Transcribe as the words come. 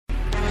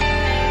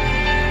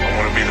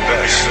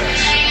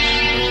best.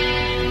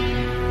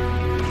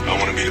 I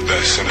want to be the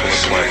best, simple and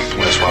plain.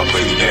 That's why I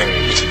play the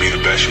game. To be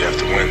the best, you have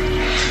to win.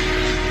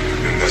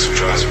 And that's what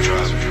drives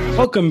me.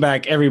 Welcome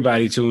back,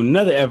 everybody, to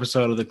another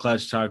episode of the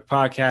Clutch Talk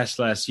podcast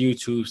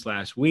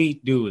 /YouTube/ We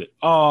Do It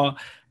All.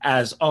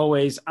 As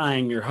always, I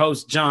am your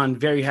host, John.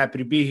 Very happy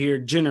to be here.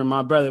 Jenner,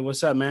 my brother,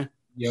 what's up, man?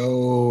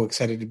 Yo,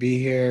 excited to be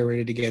here.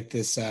 Ready to get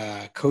this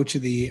Coach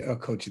of the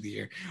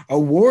Year,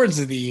 Awards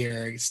of the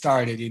Year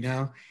started, you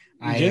know.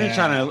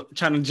 Jenner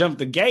trying to jump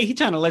the gate. He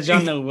trying to let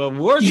y'all know what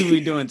awards we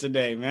doing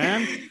today,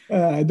 man.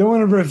 I don't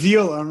want to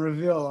reveal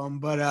them,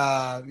 but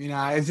you know,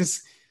 I was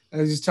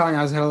just telling you,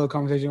 I was having a little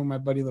conversation with my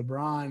buddy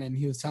LeBron, and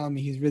he was telling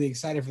me he's really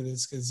excited for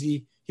this because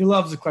he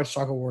loves the Clutch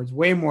Talk Awards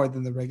way more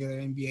than the regular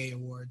NBA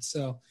awards.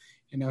 So,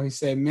 you know, he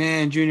said,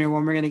 "Man, Junior,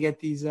 when we're gonna get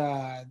these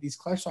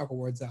Clutch Talk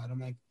Awards out?" I'm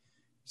like,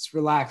 just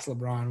relax,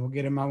 LeBron. We'll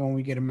get him out when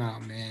we get him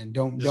out, man.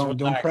 Don't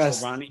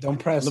press. LeBron. Don't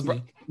press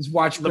me. Just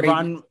watch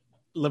LeBron.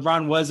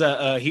 LeBron was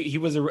he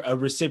was a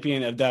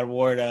recipient of that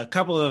award, a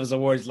couple of his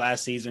awards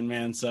last season,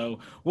 man. So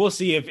we'll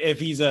see if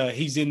he's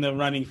in the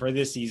running for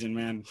this season,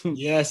 man.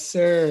 Yes,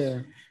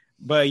 sir.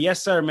 But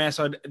yes, sir, man.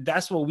 So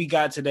that's what we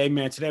got today,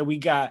 man. Today we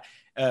got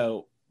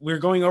we're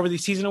going over the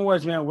season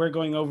awards, man. We're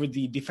going over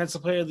the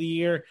Defensive Player of the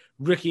Year,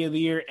 Rookie of the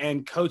Year,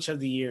 and Coach of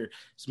the Year.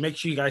 So make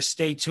sure you guys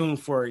stay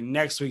tuned for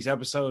next week's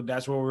episode.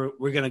 That's where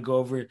we're going to go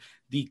over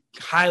the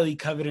highly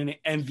coveted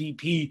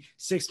MVP,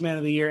 Sixth Man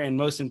of the Year, and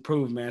Most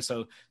Improved, man.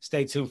 So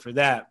stay tuned for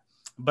that.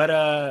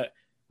 But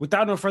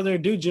without no further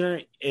ado,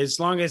 Jenner, as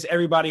long as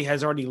everybody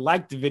has already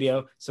liked the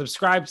video,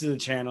 subscribe to the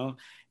channel,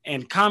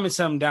 and comment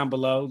something down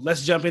below,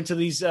 let's jump into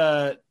these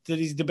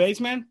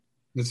debates, man.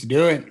 Let's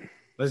do it.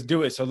 Let's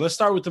do it. So let's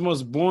start with the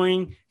most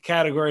boring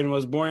category, the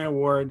most boring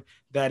award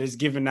that is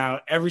given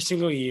out every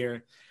single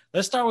year.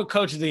 Let's start with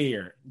Coach of the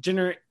Year.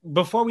 Jenner,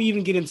 before we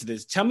even get into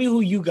this, tell me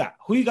who you got.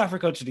 Who you got for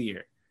Coach of the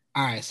Year?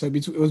 All right. So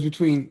it was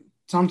between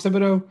Tom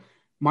Thibodeau,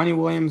 Monty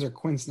Williams, or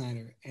Quinn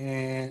Snyder.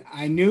 And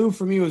I knew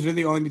for me it was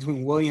really only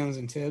between Williams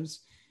and Tibbs.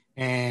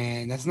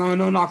 And that's no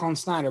knock on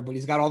Snyder, but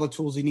he's got all the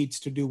tools he needs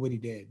to do what he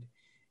did.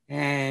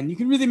 And you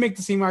can really make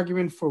the same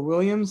argument for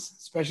Williams,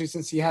 especially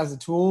since he has the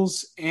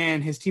tools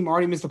and his team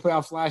already missed the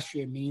playoffs last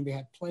year, meaning they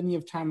had plenty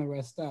of time to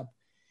rest up.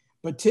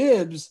 But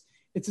Tibbs,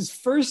 it's his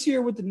first year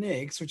with the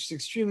Knicks, which is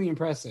extremely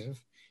impressive.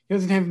 He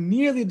doesn't have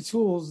nearly the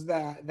tools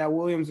that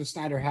Williams or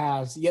Snyder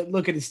has, yet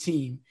look at his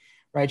team,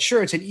 right?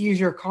 Sure, it's an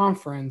easier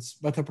conference,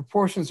 but the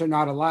proportions are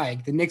not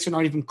alike. The Knicks are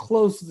not even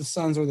close to the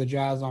Suns or the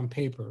Jazz on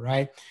paper,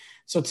 right?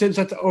 So Tibbs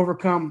had to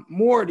overcome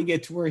more to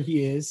get to where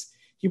he is.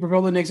 He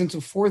propelled the Knicks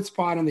into fourth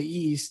spot in the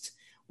East,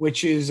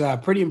 which is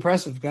pretty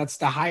impressive. That's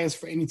the highest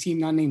for any team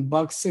not named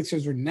Bucks,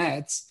 Sixers, or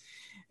Nets.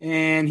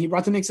 And he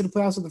brought the Knicks to the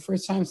playoffs for the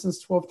first time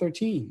since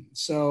 12-13.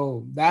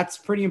 So that's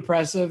pretty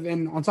impressive.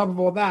 And on top of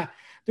all that,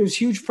 there's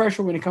huge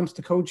pressure when it comes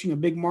to coaching a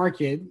big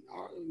market.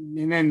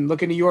 And then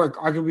look at New York,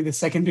 arguably the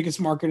second biggest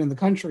market in the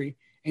country.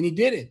 And he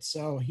did it.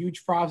 So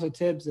huge props to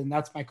Tibbs, and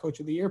that's my Coach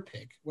of the Year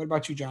pick. What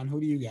about you, John? Who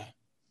do you got?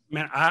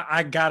 Man,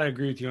 I got to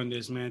agree with you on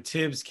this, man.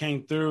 Tibbs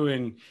came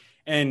through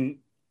and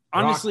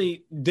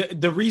honestly,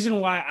 the reason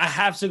why I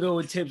have to go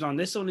with Tibbs on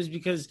this one is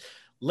because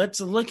let's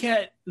look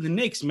at the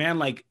Knicks, man.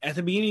 Like at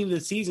the beginning of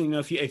the season, you know,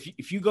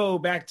 if you go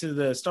back to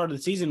the start of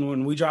the season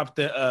when we dropped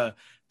the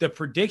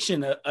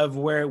prediction of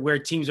where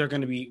teams are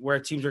going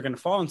to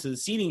fall into the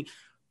seeding,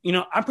 you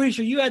know, I'm pretty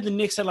sure you had the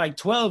Knicks at like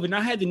 12, and I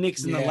had the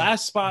Knicks in the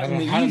last spot in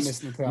the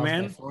East,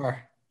 man.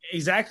 Before.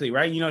 Exactly,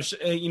 right?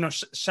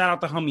 Shout out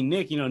to homie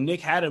Nick. You know,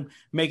 Nick had him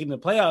making the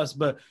playoffs,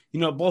 but,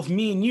 you know, both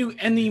me and you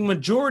and the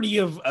majority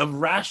of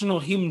rational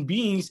human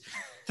beings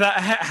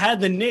had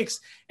the Knicks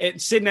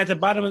sitting at the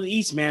bottom of the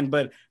East, man.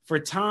 But for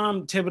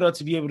Tom Thibodeau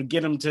to be able to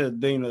get them to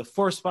the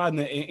fourth spot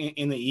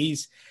in the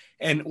East,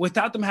 and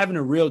without them having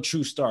a real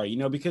true star, you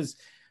know, because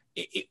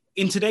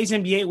in today's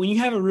NBA, when you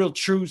have a real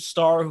true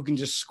star who can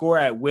just score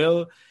at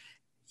will,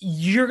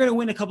 you're going to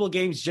win a couple of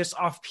games just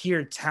off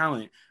pure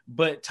talent.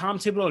 But Tom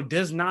Thibodeau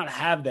does not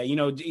have that. You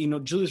know,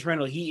 Julius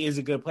Randle, he is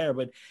a good player,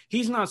 but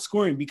he's not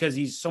scoring because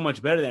he's so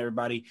much better than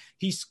everybody.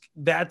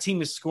 That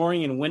team is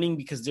scoring and winning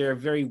because they're a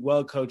very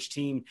well-coached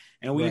team.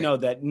 And we know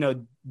that, you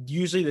know,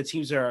 usually the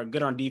teams that are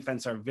good on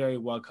defense are very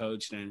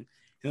well-coached. And,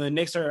 you know, the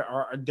Knicks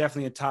are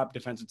definitely a top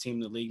defensive team in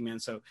the league, man.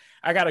 So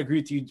I got to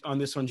agree with you on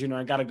this one, Junior.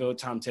 I got to go with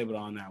Tom Thibodeau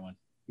on that one.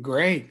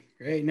 Great.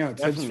 No,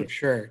 Tibbs for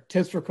sure.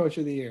 Tibbs for Coach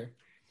of the Year.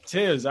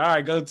 Tibbs. All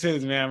right, go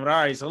Tibbs, man. But all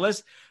right, so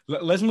let's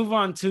move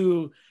on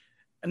to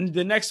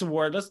the next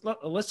award. Let's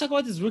talk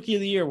about this Rookie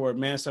of the Year award,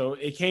 man. So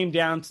it came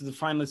down to the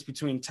finalists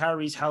between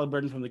Tyrese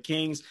Halliburton from the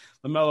Kings,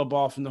 LaMelo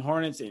Ball from the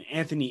Hornets, and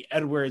Anthony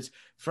Edwards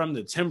from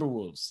the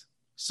Timberwolves.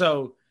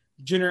 So,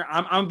 Junior,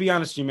 I'm gonna be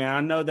honest with you, man. I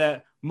know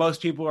that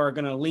most people are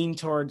gonna lean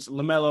towards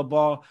LaMelo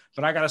Ball,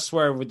 but I gotta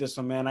swerve with this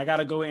one, man. I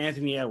gotta go with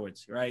Anthony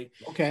Edwards, right?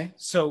 Okay.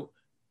 So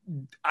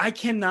I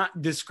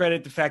cannot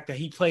discredit the fact that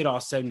he played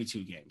all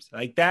 72 games.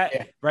 Like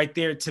that right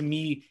there to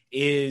me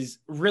is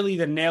really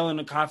the nail in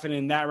the coffin.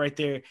 And that right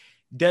there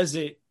does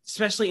it,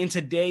 especially in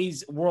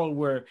today's world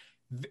where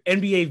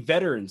NBA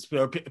veterans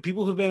or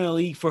people who've been in the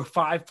league for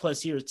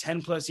 5+ years,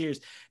 10+ years,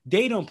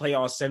 they don't play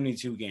all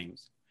 72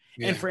 games.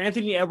 Yeah. And for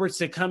Anthony Edwards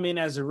to come in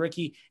as a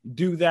rookie,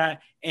 do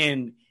that,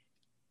 and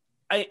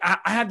I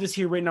have this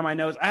here written on my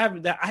notes.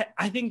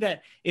 I think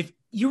that if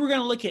you were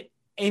going to look at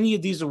any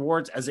of these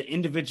awards as an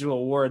individual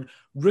award,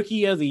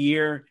 Rookie of the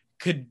Year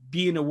could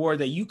be an award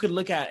that you could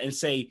look at and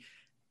say,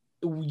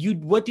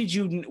 what did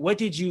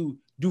you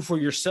do for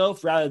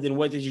yourself rather than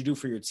what did you do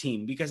for your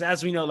team? Because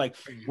as we know, like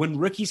when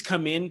rookies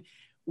come in,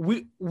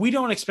 we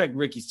don't expect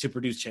rookies to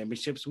produce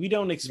championships. We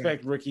don't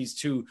expect rookies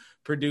to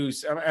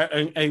produce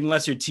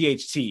unless you're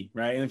THT,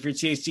 right? And if you're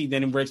THT,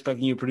 then we're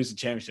expecting you to produce a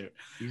championship.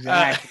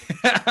 Exactly.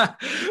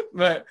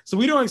 But so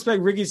we don't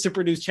expect rookies to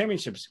produce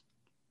championships.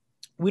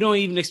 We don't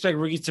even expect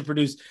rookies to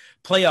produce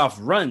playoff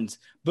runs.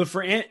 But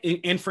for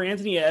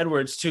Anthony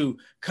Edwards to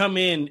come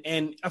in,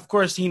 and of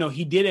course, he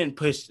didn't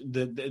push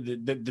the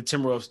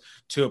Timberwolves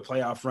to a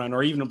playoff run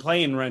or even a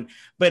play-in run,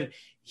 but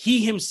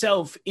he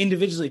himself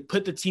individually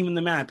put the team in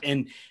the map.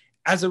 And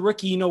as a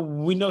rookie,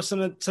 we know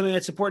something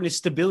that's important is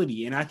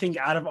stability. And I think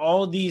out of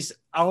all these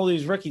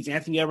rookies,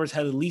 Anthony Edwards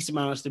had the least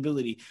amount of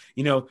stability.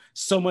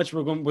 So much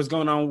was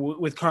going on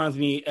with Karl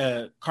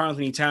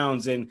Anthony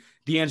Towns and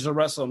D'Angelo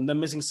Russell, them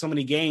missing so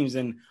many games.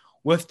 And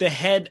with the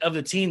head of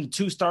the team,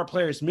 2 star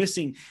players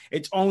missing,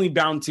 it's only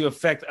bound to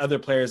affect other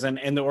players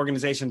and the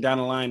organization down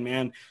the line,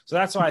 man. So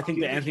that's why I think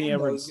that Anthony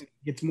Edwards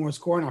gets more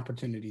scoring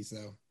opportunities,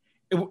 though.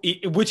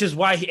 Which is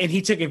why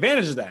he took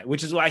advantage of that,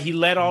 which is why he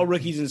led all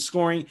rookies in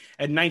scoring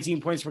at 19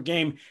 points per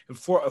game,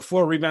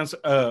 four rebounds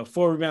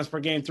per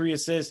game, 3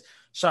 assists,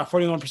 shot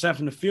 41%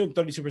 from the field,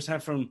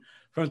 32%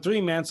 from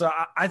three, man. So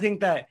I think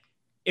that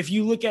if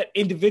you look at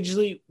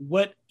individually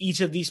what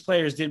each of these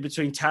players did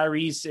between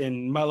Tyrese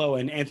and Melo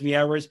and Anthony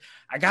Edwards,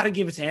 I got to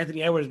give it to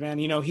Anthony Edwards, man.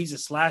 He's a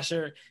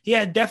slasher. He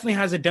definitely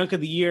has a dunk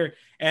of the year.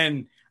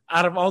 And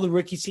out of all the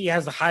rookies, he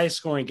has the highest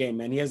scoring game,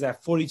 man. He has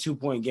that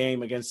 42-point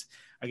game against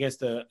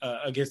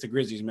the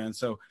Grizzlies, man.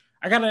 So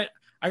I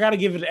gotta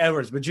give it to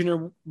Edwards. But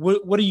Junior,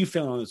 what are you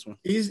feeling on this one?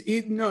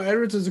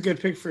 Edwards is a good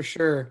pick for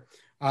sure.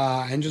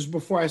 And just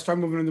before I start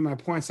moving into my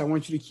points, I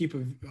want you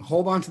to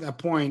hold on to that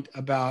point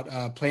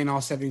about playing all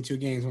 72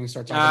 games when we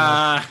start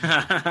talking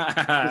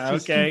about.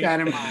 Okay. Keep that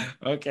in mind.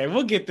 Okay,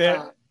 we'll get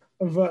there.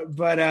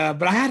 But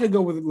I had to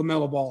go with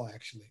LaMelo Ball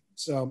actually.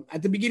 So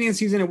at the beginning of the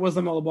season, it was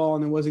LaMelo Ball,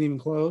 and it wasn't even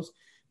close.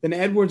 Then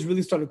Edwards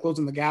really started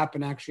closing the gap,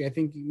 and actually, I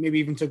think maybe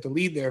even took the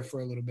lead there for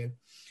a little bit.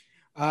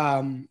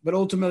 But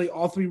ultimately,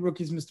 all 3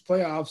 rookies missed the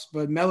playoffs.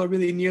 But Melo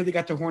really nearly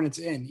got the Hornets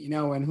in,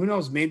 and who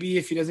knows? Maybe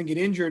if he doesn't get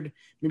injured,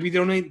 maybe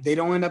they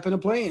don't end up in a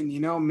play-in,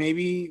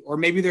 maybe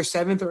they're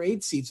 7th or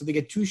 8th seed, so they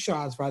get 2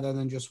 shots rather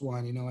than just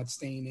 1, at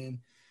staying in.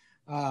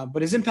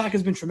 But his impact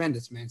has been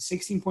tremendous, man.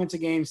 16 points a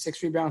game,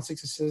 6 rebounds,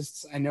 6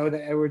 assists. I know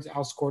that Edwards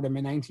outscored him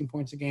at 19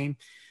 points a game.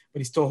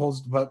 But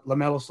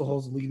LaMelo still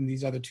holds the lead in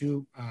these other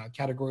 2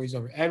 categories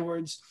over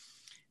Edwards.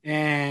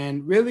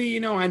 And really,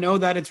 I know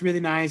that it's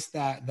really nice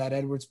that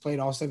Edwards played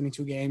all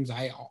 72 games.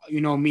 I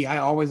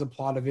always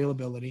applaud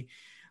availability.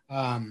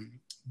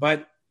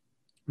 But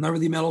not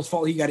really Melo's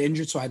fault. He got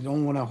injured, so I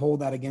don't want to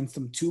hold that against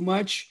him too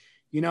much,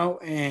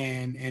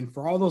 and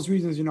for all those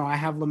reasons, I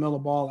have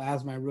LaMelo Ball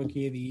as my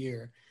Rookie of the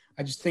Year.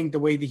 I just think the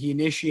way that he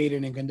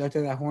initiated and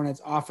conducted that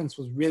Hornets offense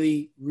was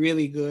really,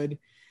 really good.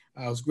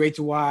 It was great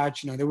to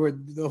watch.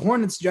 The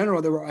Hornets in general,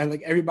 they were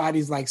like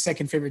everybody's like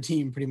second favorite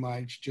team pretty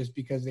much, just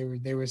because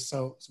they were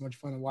so much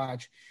fun to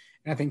watch.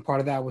 And I think part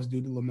of that was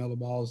due to LaMelo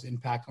Ball's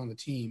impact on the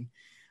team.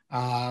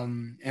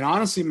 And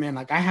honestly, man,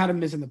 like I had him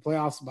missing the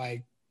playoffs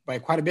by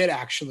quite a bit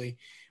actually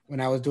when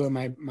I was doing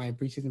my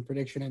preseason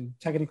prediction. And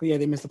technically,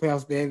 they missed the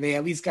playoffs. They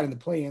at least got in the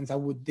play-ins.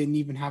 Didn't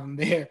even have him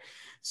there.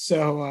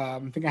 So I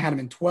think I had him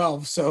in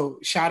 12. So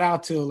shout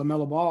out to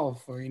LaMelo Ball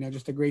for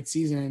just a great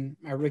season,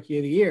 my Rookie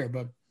of the Year.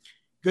 But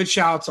good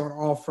shouts on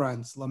all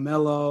fronts.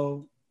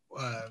 LaMelo,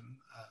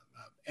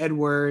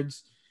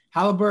 Edwards,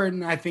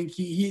 Halliburton. I think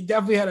he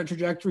definitely had a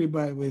trajectory,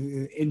 but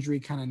with injury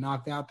kind of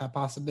knocked out that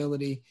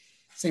possibility.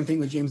 Same thing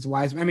with James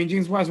Wiseman. I mean,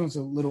 James Wiseman's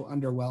a little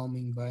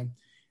underwhelming, but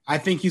I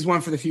think he's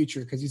one for the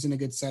future because he's in a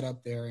good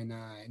setup there in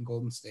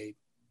Golden State.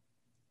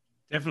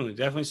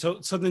 Definitely. So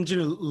then,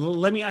 Gino,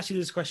 let me ask you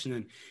this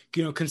question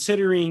then.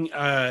 Considering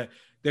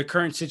the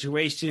current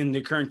situation,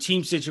 the current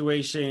team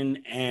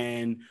situation,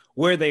 and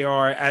where they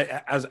are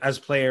as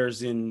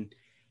players and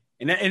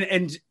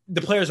the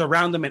players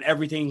around them and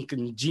everything,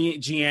 and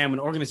GM and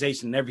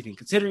organization and everything,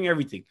 considering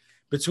everything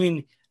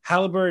between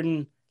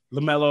Halliburton,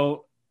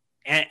 LaMelo,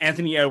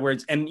 Anthony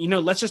Edwards, and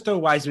let's just throw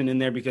Wiseman in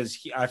there because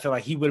I feel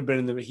like he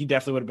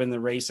definitely would have been in the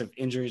race if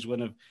injuries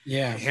wouldn't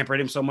have hampered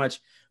him so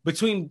much.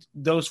 Between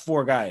those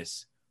 4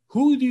 guys,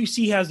 who do you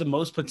see has the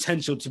most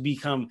potential to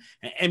become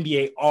an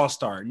NBA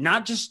All-Star?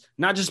 Not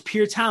just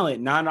pure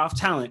talent, not off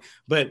talent,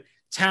 but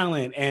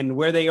talent and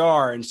where they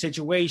are and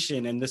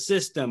situation and the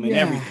system and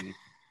everything.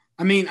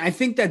 I mean, I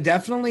think that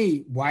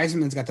definitely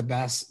Wiseman's got the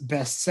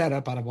best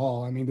setup out of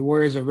all. I mean, the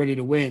Warriors are ready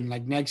to win.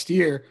 Like next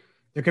year,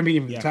 they're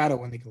competing for the title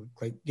when they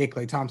get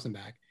Klay Thompson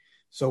back.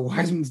 So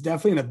Wiseman's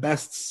definitely in the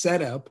best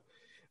setup.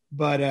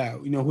 But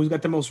who's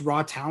got the most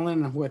raw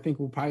talent and who I think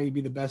will probably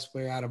be the best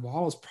player out of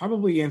all is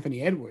probably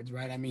Anthony Edwards,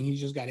 right? I mean, he's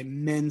just got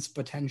immense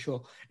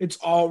potential. It's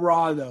all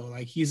raw though.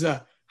 Like he's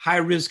a high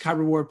risk, high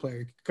reward player.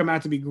 He could come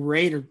out to be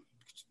great or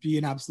be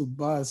an absolute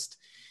bust.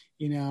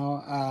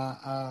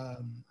 I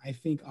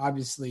think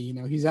obviously,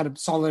 he's had a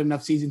solid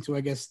enough season to,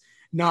 I guess,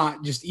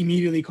 not just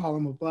immediately call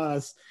him a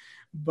bust,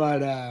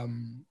 but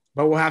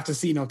we'll have to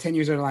see, 10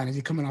 years down the line, is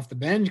he coming off the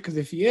bench? Because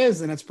if he is,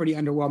 then that's pretty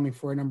underwhelming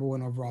for a number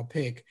one overall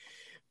pick.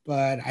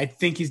 But I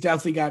think he's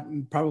definitely got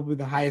probably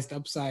the highest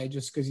upside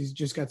just because he's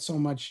just got so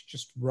much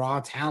just raw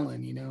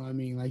talent. I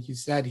mean, like you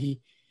said,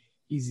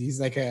 he's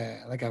like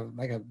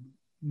a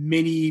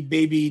mini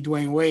baby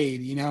Dwayne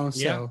Wade. So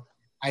Yeah.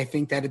 I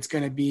think that it's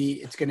gonna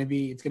be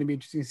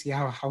interesting to see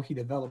how he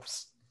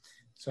develops.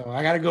 So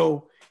I gotta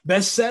go.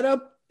 Best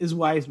setup is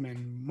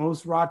Wiseman.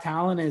 Most raw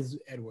talent is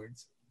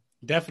Edwards.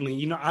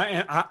 Definitely.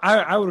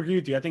 I would agree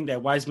with you. I think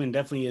that Wiseman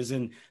definitely is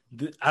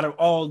out of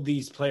all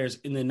these players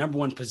in the number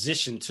one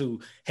position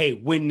to, hey,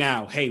 win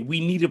now. Hey, we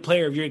need a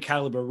player of your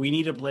caliber. We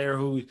need a player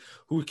who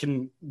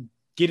can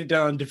get it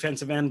done on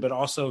defensive end, but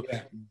also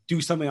do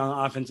something on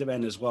the offensive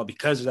end as well,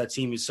 because that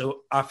team is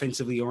so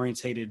offensively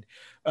orientated.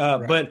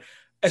 Right. But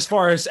as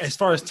far as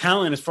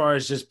talent, as far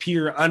as just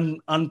pure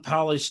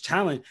unpolished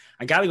talent,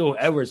 I got to go with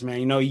Edwards,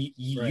 man.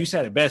 You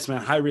said it best,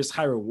 man. High risk,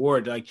 high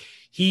reward. Like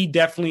he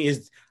definitely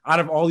is, out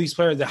of all these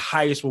players, the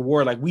highest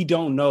reward. Like we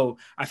don't know.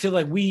 I feel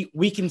like we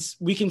can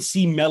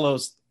see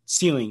Melo's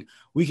ceiling.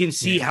 We can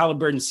see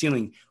Halliburton's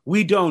ceiling.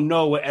 We don't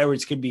know what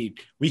Edwards could be.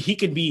 He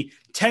could be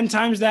 10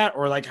 times that,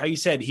 or like how you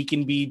said, he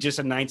can be just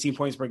a 19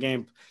 points per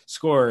game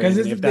scorer. And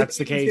if that's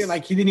the case,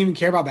 like he didn't even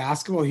care about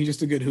basketball. He's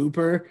just a good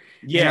hooper.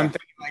 Yeah. And I'm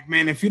thinking like,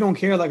 man, if you don't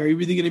care, like, are you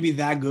really going to be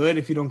that good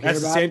if you don't care?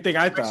 That's the same thing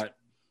I thought.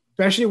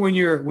 Especially when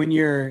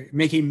you're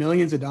making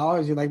millions of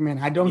dollars, you're like, man,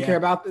 I don't care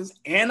about this,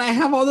 and I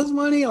have all this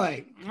money.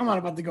 Like, I'm not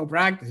about to go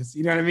practice.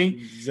 You know what I mean?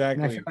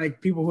 Exactly. And I feel like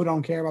people who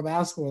don't care about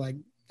basketball, like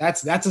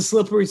that's a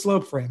slippery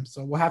slope for him.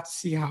 So we'll have to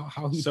see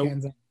how he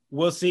pans out.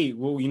 We'll see.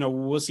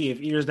 We'll see if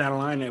years down the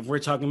line, if we're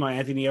talking about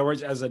Anthony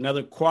Edwards as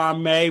another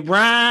Kwame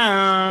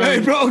Brown. Hey,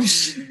 bro,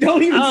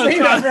 don't even say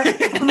that,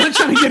 bro. I'm not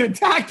trying to get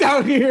attacked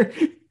out here.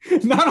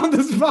 Not on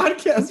this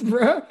podcast,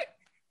 bro.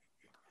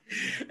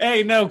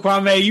 Hey, no,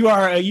 Kwame,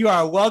 you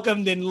are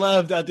welcomed and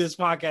loved at this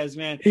podcast,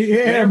 man.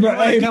 Yeah, bro.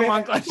 Hey, come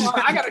man. on,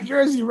 I got a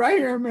jersey right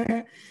here,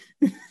 man.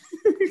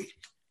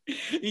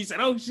 He said,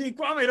 "Oh shit,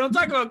 Kwame, don't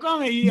talk about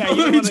Kwame. Yeah,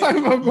 you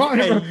talking about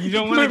Kwame. You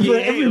don't want to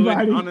get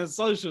everybody on the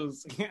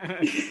socials.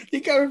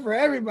 He coming for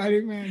everybody,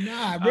 man.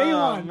 Nah, bring him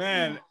on,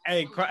 man.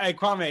 Hey,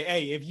 Kwame.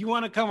 Hey, if you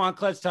want to come on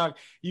Clutch Talk,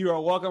 you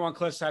are welcome on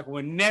Clutch Talk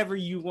whenever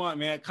you want,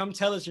 man. Come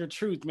tell us your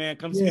truth, man.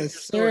 Come speak your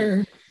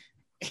story.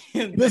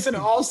 Listen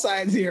to all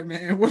sides here,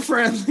 man. We're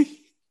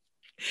friendly.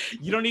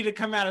 You don't need to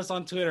come at us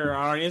on Twitter or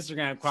on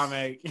Instagram,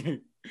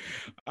 Kwame.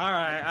 All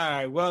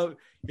right. Well,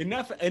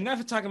 enough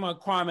of talking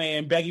about Kwame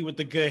and Becky with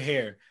the good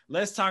hair.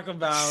 Let's talk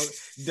about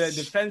the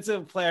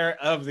defensive player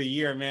of the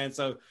year, man.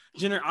 So,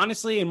 Jenner,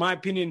 honestly, in my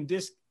opinion,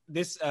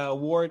 this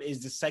award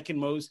is the second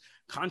most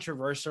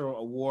controversial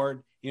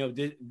award,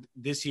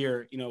 this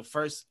year.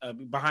 First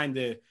behind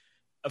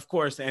of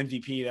course, the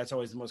MVP. That's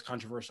always the most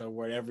controversial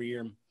award every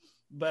year.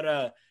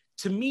 But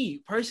to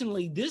me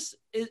personally, this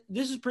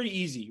is pretty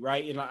easy,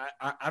 right?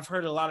 I've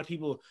heard a lot of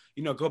people,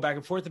 go back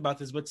and forth about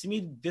this, but to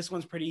me, this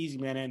one's pretty easy,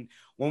 man. And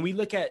when we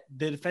look at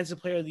the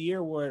Defensive Player of the Year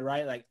award,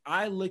 right? Like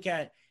I look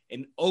at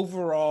an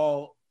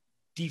overall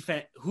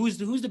defense, who's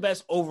the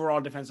best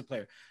overall defensive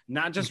player,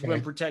 not just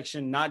rim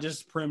protection, not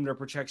just perimeter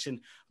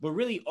protection, but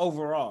really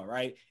overall,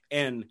 right?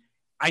 And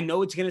I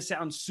know it's gonna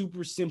sound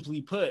super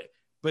simply put,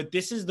 but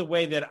this is the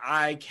way that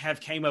I have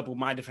came up with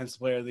my Defensive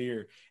Player of the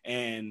Year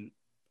and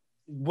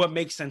what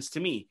makes sense to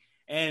me.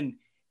 And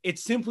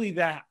it's simply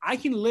that I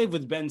can live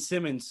with Ben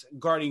Simmons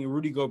guarding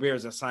Rudy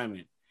Gobert's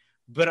assignment,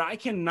 but I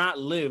cannot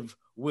live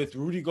with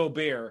Rudy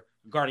Gobert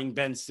guarding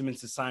Ben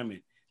Simmons'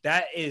 assignment.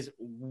 That is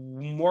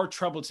more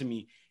trouble to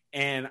me.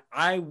 And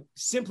I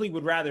simply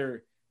would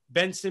rather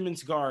Ben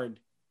Simmons guard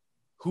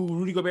who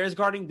Rudy Gobert is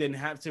guarding than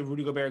have to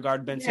Rudy Gobert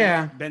guard Ben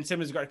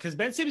Simmons guard, because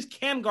Ben Simmons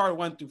can guard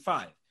 1 through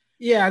 5.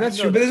 Yeah, that's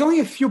true. But there's only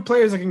a few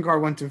players that can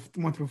guard 1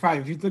 through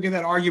 5. If you look at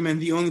that argument,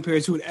 the only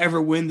players who would ever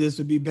win this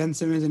would be Ben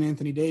Simmons and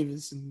Anthony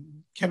Davis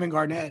and Kevin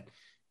Garnett.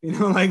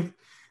 Like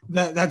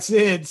that's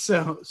it.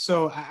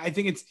 So I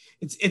think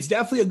it's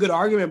definitely a good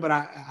argument, but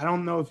I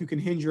don't know if you can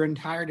hinge your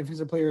entire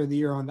Defensive Player of the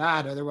Year on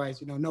that.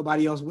 Otherwise,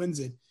 nobody else wins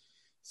it.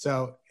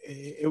 So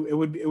it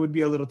would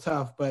be a little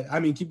tough. But I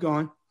mean, keep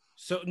going.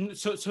 So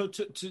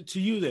to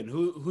you then,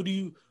 who do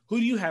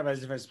you have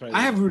as defensive player?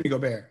 I have Rudy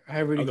Gobert.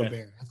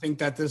 Gobert. I think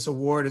that this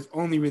award is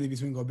only really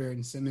between Gobert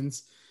and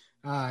Simmons.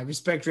 I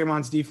respect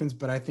Draymond's defense,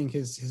 but I think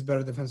his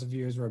better defensive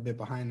years were a bit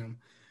behind him.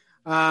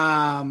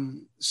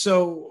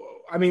 So,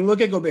 I mean,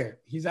 look at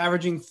Gobert. He's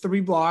averaging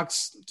 3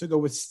 blocks to go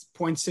with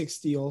 0.6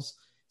 steals.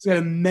 He's got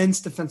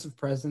immense defensive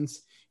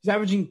presence. He's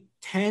averaging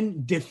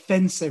 10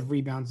 defensive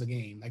rebounds a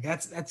game. Like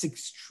that's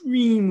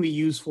extremely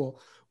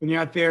useful when you're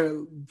out there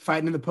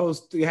fighting in the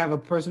post, you have a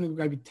person who's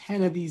got to be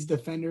 10 of these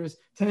defenders,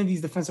 10 of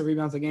these defensive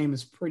rebounds a game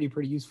is pretty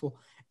useful.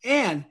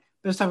 And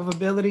best type of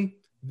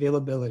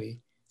availability.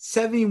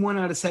 71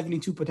 out of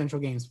 72 potential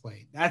games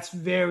played. That's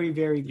very,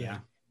 very good. Yeah.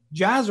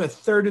 Jazz are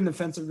third in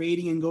defensive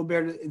rating, and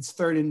Gobert is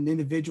third in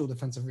individual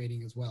defensive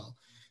rating as well.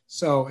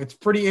 So it's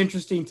pretty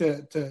interesting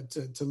to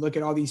look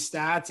at all these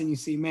stats, and you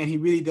see, man, he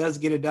really does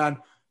get it done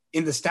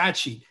in the stat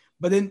sheet.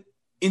 But then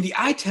in the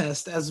eye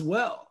test as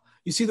well,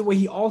 you see the way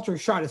he alters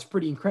shot is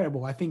pretty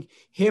incredible. I think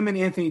him and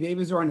Anthony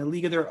Davis are in a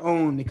league of their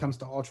own when it comes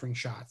to altering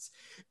shots,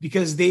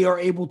 because they are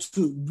able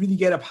to really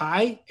get up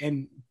high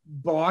and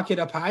block it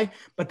up high,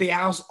 but they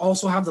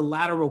also have the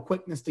lateral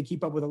quickness to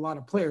keep up with a lot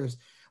of players.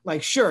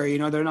 Like, sure, you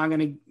know, they're not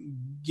going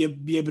to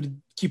be able to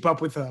keep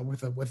up with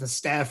a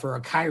Steph or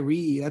a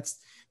Kyrie. That's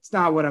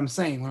not what I'm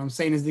saying. What I'm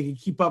saying is they can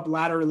keep up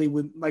laterally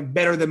with, like,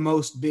 better than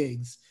most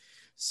bigs.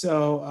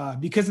 So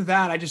because of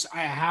that, I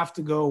have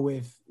to go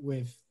with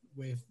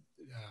Rudy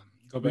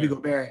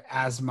Gobert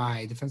as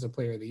my defensive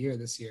player of the year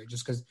this year,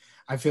 just because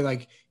I feel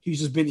like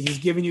he's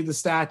giving you the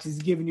stats, he's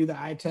giving you the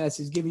eye test,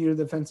 he's giving you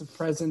the defensive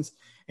presence,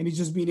 and he's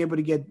just being able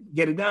to get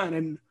it done.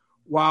 And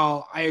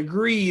while I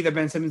agree that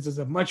Ben Simmons is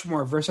a much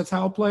more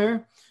versatile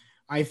player,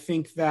 I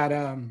think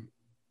that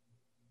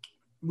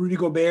Rudy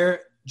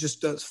Gobert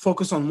just does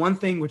focus on one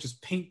thing, which is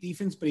paint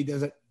defense, but he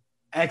does an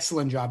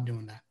excellent job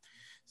doing that.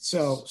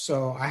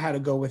 So I had to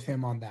go with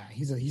him on that.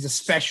 He's a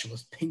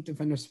specialist, paint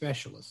defender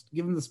specialist.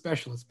 Give him the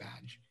specialist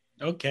badge.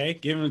 Okay,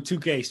 give him a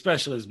 2K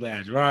specialist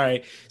badge. All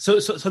right. So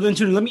then,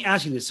 Junior, let me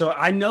ask you this. So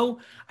I know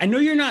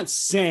you're not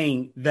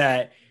saying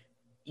that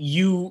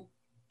you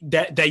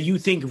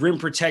think rim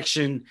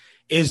protection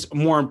is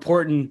more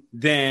important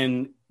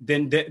than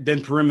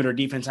perimeter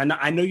defense.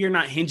 I know you're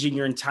not hinging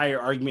your entire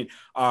argument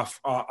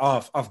off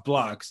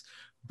blocks,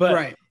 but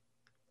right.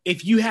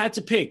 If you had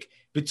to pick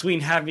between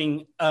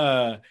having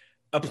a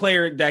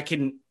player that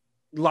can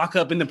lock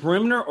up in the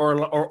perimeter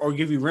or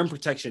give you rim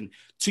protection,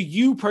 to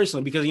you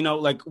personally, because, you know,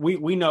 like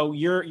we know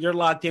you're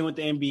locked in with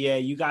the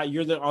NBA.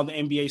 You're all the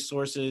NBA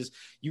sources.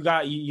 You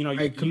got, you know,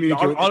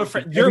 all the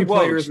friends. Every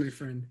player is my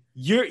friend.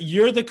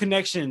 You're the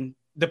connection.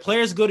 The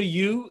players go to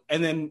you,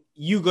 and then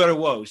you go to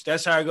Woj.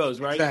 That's how it goes,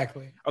 right?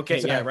 Exactly. Okay,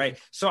 exactly. Yeah, right.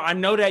 So I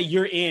know that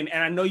you're in,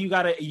 and I know you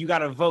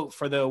gotta vote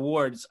for the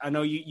awards. I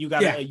know you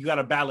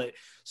gotta ballot.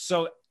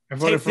 So I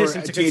voted for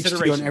into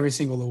consideration on every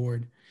single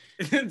award.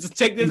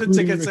 Take this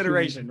into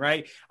consideration,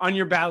 right? On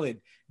your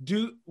ballot.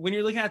 When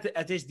you're looking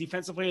at this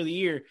defensive player of the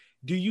year,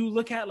 do you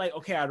look at, like,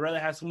 okay, I'd rather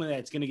have someone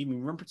that's going to give me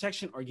rim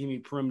protection or give me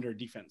perimeter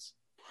defense?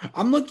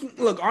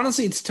 Look,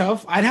 honestly, it's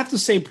tough. I'd have to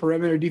say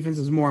perimeter defense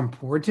is more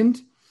important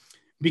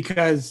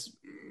because,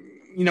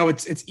 you know,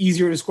 it's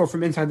easier to score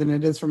from inside than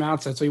it is from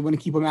outside. So you want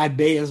to keep them at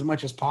bay as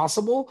much as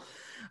possible.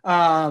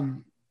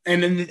 And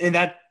in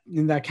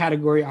that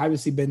category,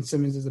 obviously Ben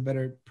Simmons is a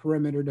better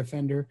perimeter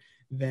defender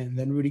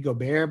than Rudy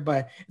Gobert,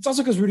 but it's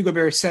also because Rudy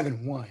Gobert is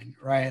 7'1",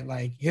 right?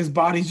 Like, his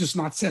body's just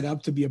not set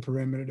up to be a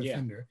perimeter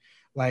defender.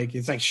 Yeah. Like,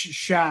 it's like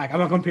Shaq. I'm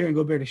not comparing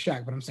Gobert to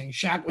Shaq, but I'm saying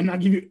Shaq would not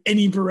give you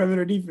any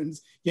perimeter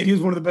defense, yet he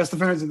was one of the best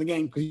defenders in the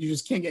game because you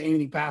just can't get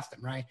anything past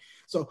him, right?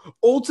 So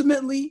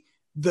ultimately,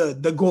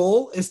 the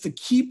goal is to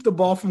keep the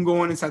ball from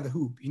going inside the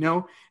hoop, you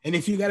know? And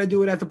if you got to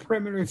do it at the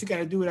perimeter, if you got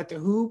to do it at the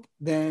hoop,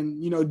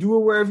 then, you know, do it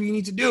wherever you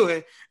need to do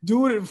it.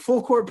 Do it at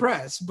full court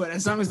press, but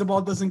as long as the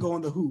ball doesn't go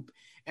in the hoop.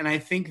 And I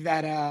think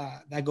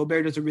that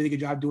Gobert does a really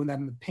good job doing that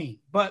in the paint.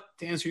 But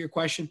to answer your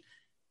question,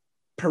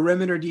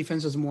 perimeter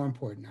defense is more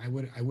important.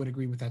 I would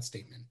agree with that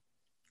statement.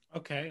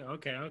 Okay.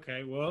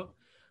 Well,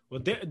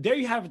 there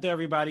you have it, there,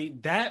 everybody.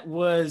 That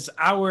was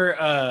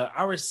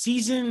our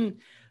season.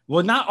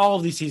 Well, not all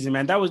of the season,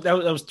 man. That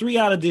was 3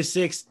 out of the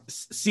 6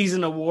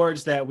 season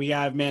awards that we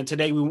have, man.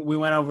 Today we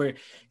went over, you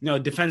know,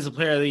 defensive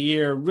player of the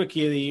year,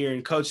 rookie of the year,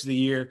 and coach of the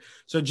year.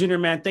 So, Junior,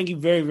 man, thank you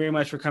very, very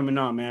much for coming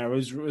on, man. It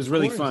was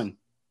really fun.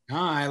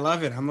 I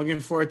love it. I'm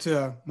looking forward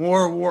to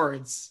more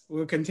awards.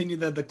 We'll continue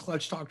the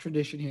Clutch Talk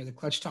tradition here, the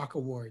Clutch Talk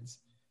Awards.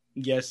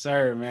 Yes,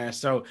 sir, man.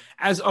 So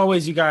as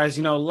always, you guys,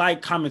 you know,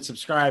 like, comment,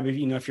 subscribe.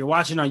 If you're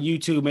watching on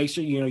YouTube, make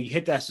sure, you know, you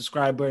hit that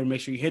subscribe button,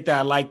 make sure you hit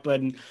that like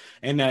button,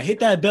 and hit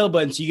that bell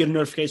button so you get a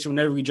notification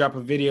whenever we drop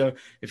a video.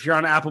 If you're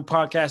on Apple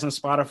Podcasts and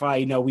Spotify,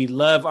 you know, we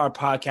love our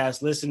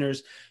podcast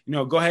listeners. You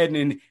know, go ahead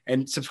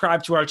and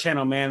subscribe to our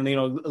channel, man. You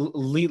know,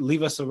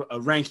 leave us a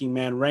ranking,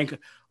 man. Rank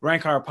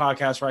our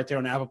podcast right there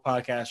on Apple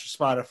Podcasts or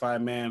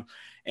Spotify, man.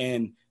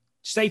 And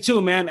stay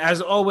tuned, man. As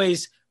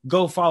always,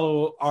 go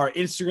follow our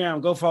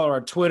Instagram. Go follow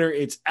our Twitter.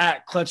 It's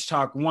at Clutch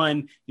Talk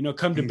 1. You know,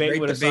 come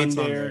debate with us on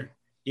there.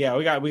 Yeah,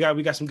 we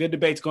got some good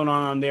debates going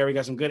on there. We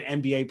got some good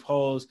NBA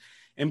polls,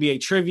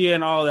 NBA trivia,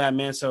 and all that,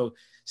 man. So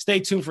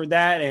stay tuned for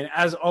that. And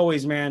as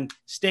always, man,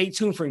 stay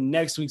tuned for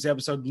next week's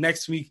episode.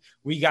 Next week,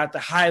 we got the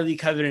highly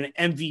coveted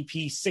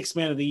MVP, 6th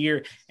man of the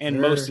year,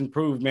 and most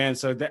improved, man.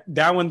 So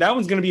that one's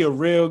going to be a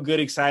real good,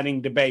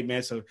 exciting debate,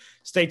 man. So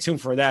stay tuned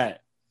for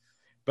that.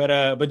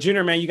 But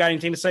Junior, man, you got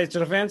anything to say to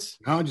the fans?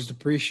 No, just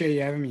appreciate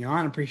you having me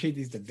on. Appreciate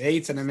these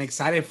debates, and I'm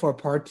excited for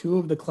part 2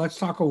 of the Clutch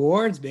Talk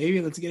Awards, baby.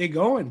 Let's get it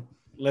going.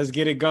 Let's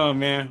get it going,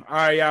 man. All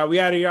right, y'all. We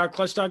out of y'all.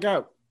 Clutch Talk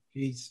out.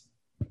 Peace.